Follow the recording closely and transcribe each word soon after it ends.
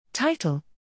Title: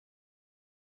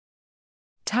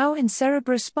 Tau in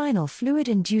cerebrospinal fluid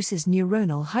induces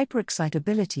neuronal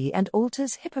hyperexcitability and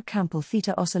alters hippocampal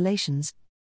theta oscillations.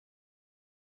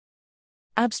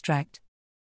 Abstract: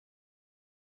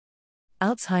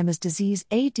 Alzheimer's disease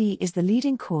 (AD) is the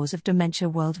leading cause of dementia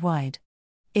worldwide.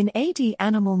 In AD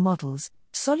animal models,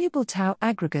 soluble tau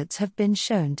aggregates have been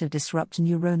shown to disrupt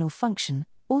neuronal function,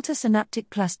 alter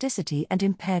synaptic plasticity, and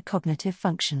impair cognitive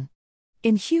function.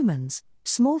 In humans,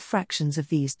 small fractions of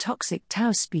these toxic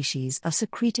tau species are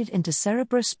secreted into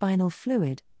cerebrospinal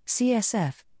fluid,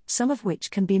 CSF, some of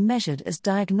which can be measured as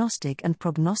diagnostic and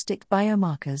prognostic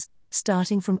biomarkers,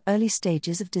 starting from early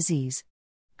stages of disease.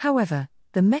 However,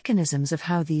 the mechanisms of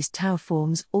how these tau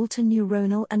forms alter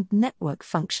neuronal and network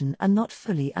function are not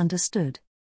fully understood.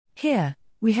 Here,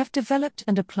 we have developed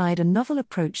and applied a novel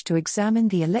approach to examine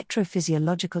the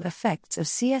electrophysiological effects of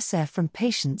CSF from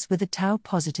patients with a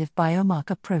tau-positive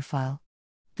biomarker profile.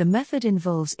 The method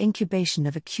involves incubation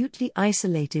of acutely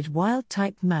isolated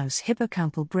wild-type mouse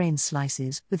hippocampal brain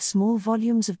slices with small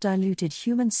volumes of diluted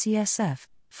human CSF,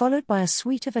 followed by a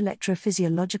suite of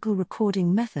electrophysiological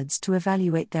recording methods to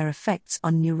evaluate their effects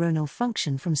on neuronal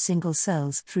function from single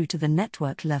cells through to the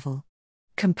network level.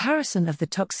 Comparison of the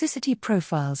toxicity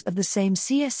profiles of the same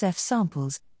CSF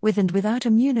samples, with and without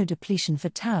immunodepletion for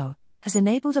tau, has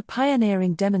enabled a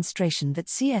pioneering demonstration that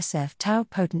CSF tau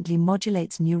potently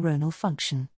modulates neuronal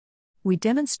function. We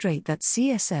demonstrate that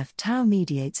CSF tau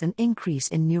mediates an increase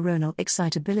in neuronal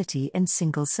excitability in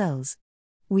single cells.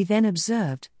 We then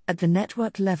observed, at the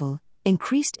network level,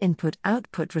 increased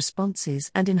input-output responses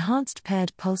and enhanced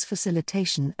paired pulse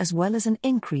facilitation, as well as an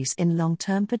increase in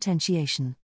long-term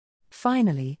potentiation.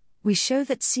 Finally, we show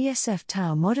that CSF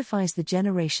tau modifies the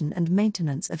generation and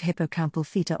maintenance of hippocampal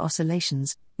theta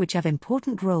oscillations, which have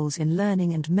important roles in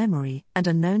learning and memory and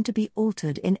are known to be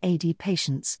altered in AD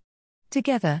patients.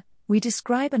 Together, we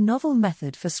describe a novel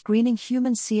method for screening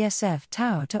human CSF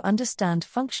tau to understand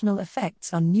functional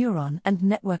effects on neuron and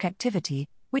network activity,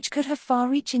 which could have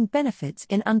far-reaching benefits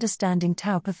in understanding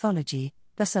tau pathology,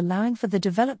 thus allowing for the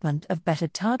development of better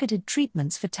targeted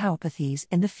treatments for tauopathies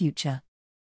in the future.